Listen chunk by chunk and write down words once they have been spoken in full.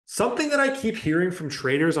Something that I keep hearing from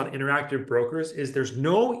traders on Interactive Brokers is there's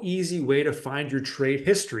no easy way to find your trade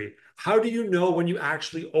history. How do you know when you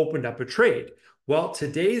actually opened up a trade? Well,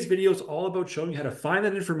 today's video is all about showing you how to find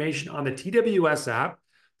that information on the TWS app,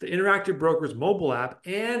 the Interactive Brokers mobile app,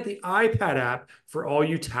 and the iPad app for all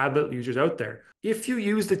you tablet users out there. If you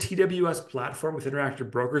use the TWS platform with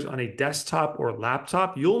Interactive Brokers on a desktop or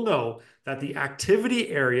laptop, you'll know that the activity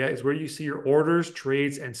area is where you see your orders,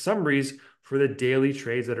 trades, and summaries for the daily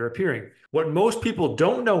trades that are appearing. What most people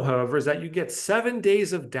don't know, however, is that you get 7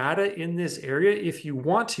 days of data in this area if you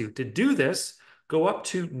want to. To do this, go up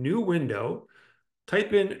to New Window,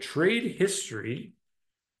 type in Trade History,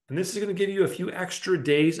 and this is going to give you a few extra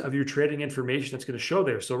days of your trading information that's going to show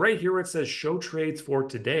there. So right here where it says Show Trades for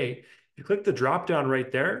Today, you click the drop down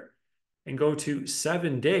right there and go to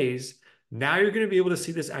 7 days. Now you're going to be able to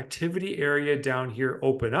see this activity area down here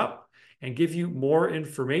open up and give you more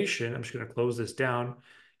information. I'm just going to close this down.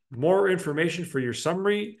 More information for your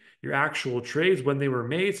summary, your actual trades, when they were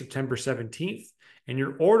made, September 17th, and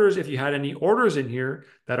your orders. If you had any orders in here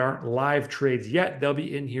that aren't live trades yet, they'll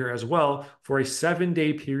be in here as well for a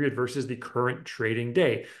 7-day period versus the current trading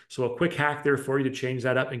day. So a quick hack there for you to change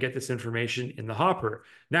that up and get this information in the hopper.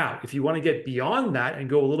 Now, if you want to get beyond that and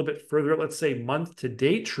go a little bit further, let's say month to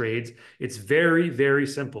date trades, it's very, very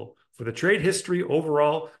simple. For the trade history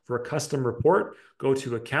overall for a custom report, go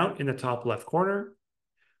to Account in the top left corner,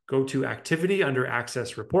 go to Activity under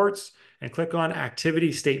Access Reports, and click on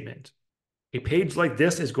Activity Statement. A page like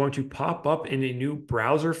this is going to pop up in a new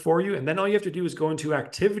browser for you, and then all you have to do is go into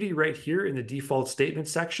Activity right here in the default statement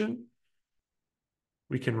section.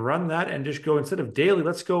 We can run that and just go, instead of daily,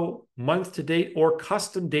 let's go month to date or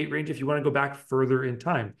custom date range if you want to go back further in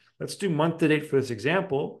time. Let's do month to date for this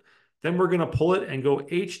example. Then we're going to pull it and go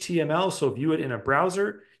HTML, so view it in a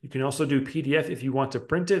browser. You can also do PDF if you want to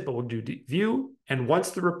print it, but we'll do view. And once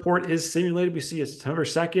the report is simulated, we see it's September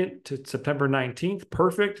 2nd to September 19th.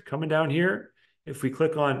 Perfect. Coming down here, if we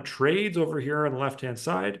click on trades over here on the left-hand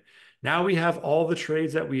side, now we have all the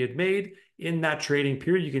trades that we had made in that trading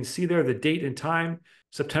period. You can see there the date and time.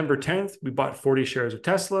 September 10th, we bought 40 shares of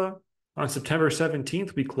Tesla. On September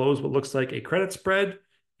 17th, we closed what looks like a credit spread.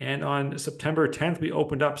 And on September 10th, we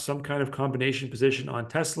opened up some kind of combination position on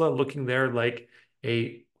Tesla, looking there like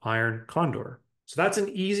a iron condor. So that's an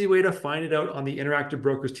easy way to find it out on the Interactive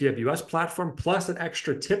Brokers TWS platform, plus an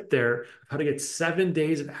extra tip there of how to get 7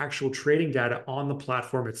 days of actual trading data on the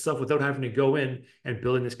platform itself without having to go in and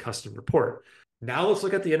building this custom report. Now let's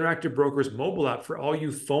look at the Interactive Brokers mobile app for all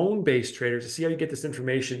you phone-based traders to see how you get this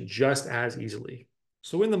information just as easily.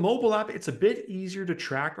 So in the mobile app, it's a bit easier to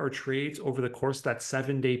track our trades over the course of that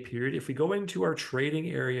 7-day period. If we go into our trading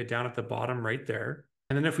area down at the bottom right there,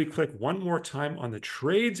 and then if we click one more time on the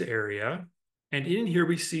trades area, and in here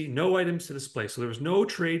we see no items to display. So there was no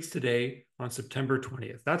trades today on September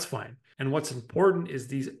 20th. That's fine. And what's important is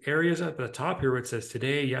these areas up at the top here where it says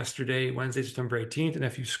today, yesterday, Wednesday, September 18th. And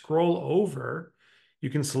if you scroll over, you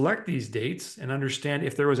can select these dates and understand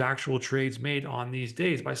if there was actual trades made on these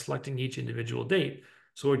days by selecting each individual date.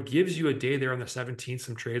 So it gives you a day there on the 17th,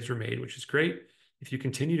 some trades were made, which is great. If you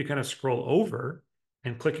continue to kind of scroll over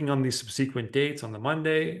and clicking on these subsequent dates on the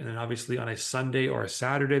Monday, and then obviously on a Sunday or a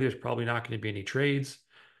Saturday, there's probably not going to be any trades.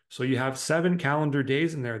 So you have 7 calendar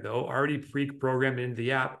days in there though, already pre-programmed into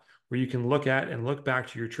the app where you can look at and look back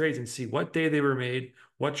to your trades and see what day they were made,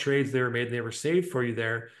 what trades they were made. They were saved for you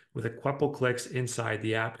there with a couple clicks inside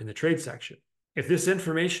the app in the trade section. If this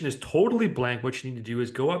information is totally blank, what you need to do is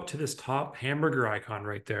go up to this top hamburger icon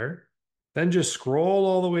right there, then just scroll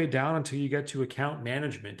all the way down until you get to account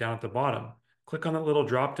management down at the bottom. Click on that little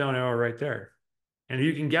drop-down arrow right there. And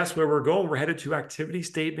you can guess where we're going. We're headed to activity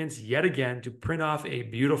statements yet again to print off a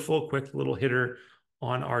beautiful, quick little hitter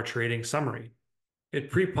on our trading summary. It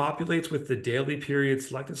pre-populates with the daily period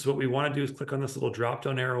selected. So what we want to do is click on this little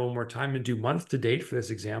drop-down arrow one more time and do month to date for this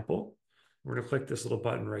example. We're going to click this little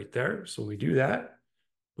button right there. So we do that.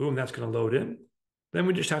 Boom, that's going to load in. Then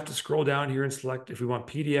we just have to scroll down here and select if we want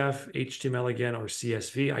PDF, HTML again, or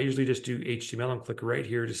CSV. I usually just do HTML and click right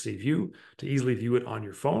here to say view to easily view it on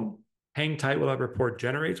your phone. Hang tight while that report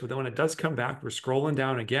generates. But then when it does come back, we're scrolling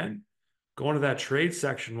down again, going to that trade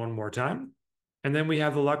section one more time. And then we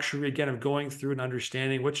have the luxury again of going through and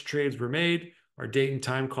understanding which trades were made. Our date and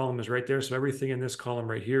time column is right there. So everything in this column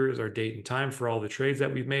right here is our date and time for all the trades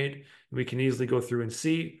that we've made. And we can easily go through and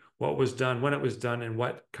see what was done, when it was done, and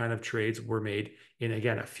what kind of trades were made in,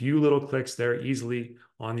 again, a few little clicks there easily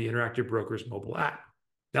on the Interactive Brokers mobile app.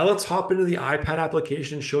 Now let's hop into the iPad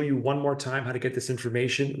application and show you one more time how to get this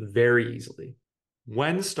information very easily.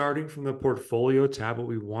 When starting from the portfolio tab, what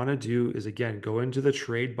we want to do is, again, go into the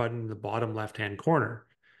trade button in the bottom left-hand corner.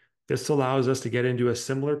 This allows us to get into a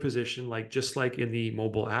similar position, just like in the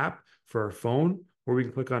mobile app for our phone, where we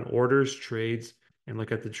can click on orders, trades, and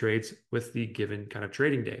look at the trades with the given kind of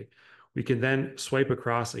trading day. We can then swipe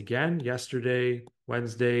across again, yesterday,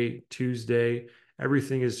 Wednesday, Tuesday.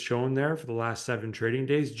 Everything is shown there for the last 7 trading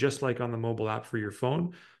days, just like on the mobile app for your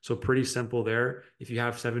phone. So pretty simple there. If you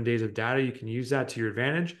have 7 days of data, you can use that to your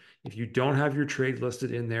advantage. If you don't have your trades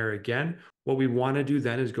listed in there again, what we want to do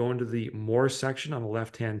then is go into the More section on the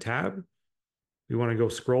left-hand tab. We want to go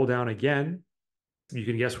scroll down again. You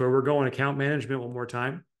can guess where we're going, account management one more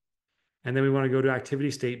time. And then we want to go to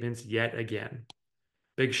activity statements yet again.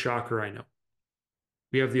 Big shocker, I know.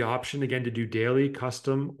 We have the option again to do daily,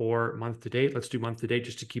 custom, or month to date. Let's do month to date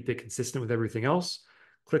just to keep it consistent with everything else.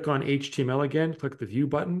 Click on HTML again, click the view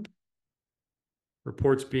button.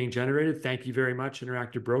 Reports being generated. Thank you very much,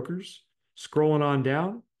 Interactive Brokers. Scrolling on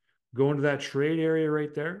down, go into that trade area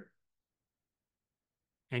right there.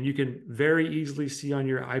 And you can very easily see on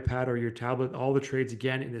your iPad or your tablet all the trades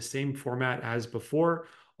again in the same format as before.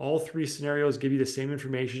 All 3 scenarios give you the same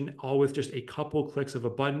information, all with just a couple clicks of a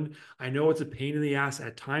button. I know it's a pain in the ass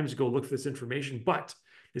at times to go look for this information, but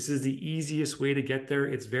this is the easiest way to get there.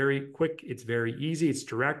 It's very quick, it's very easy, it's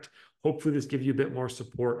direct. Hopefully this gives you a bit more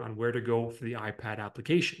support on where to go for the iPad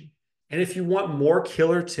application. And if you want more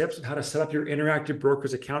killer tips on how to set up your Interactive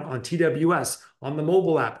Brokers account on TWS, on the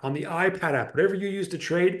mobile app, on the iPad app, whatever you use to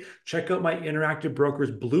trade, check out my Interactive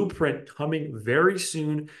Brokers blueprint coming very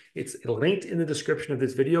soon. It's linked in the description of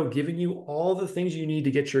this video, giving you all the things you need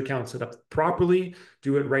to get your account set up properly,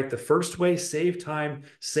 do it right the first way, save time,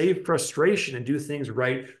 save frustration, and do things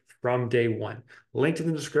right from day one. Linked in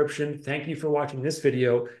the description. Thank you for watching this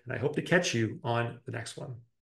video, and I hope to catch you on the next one.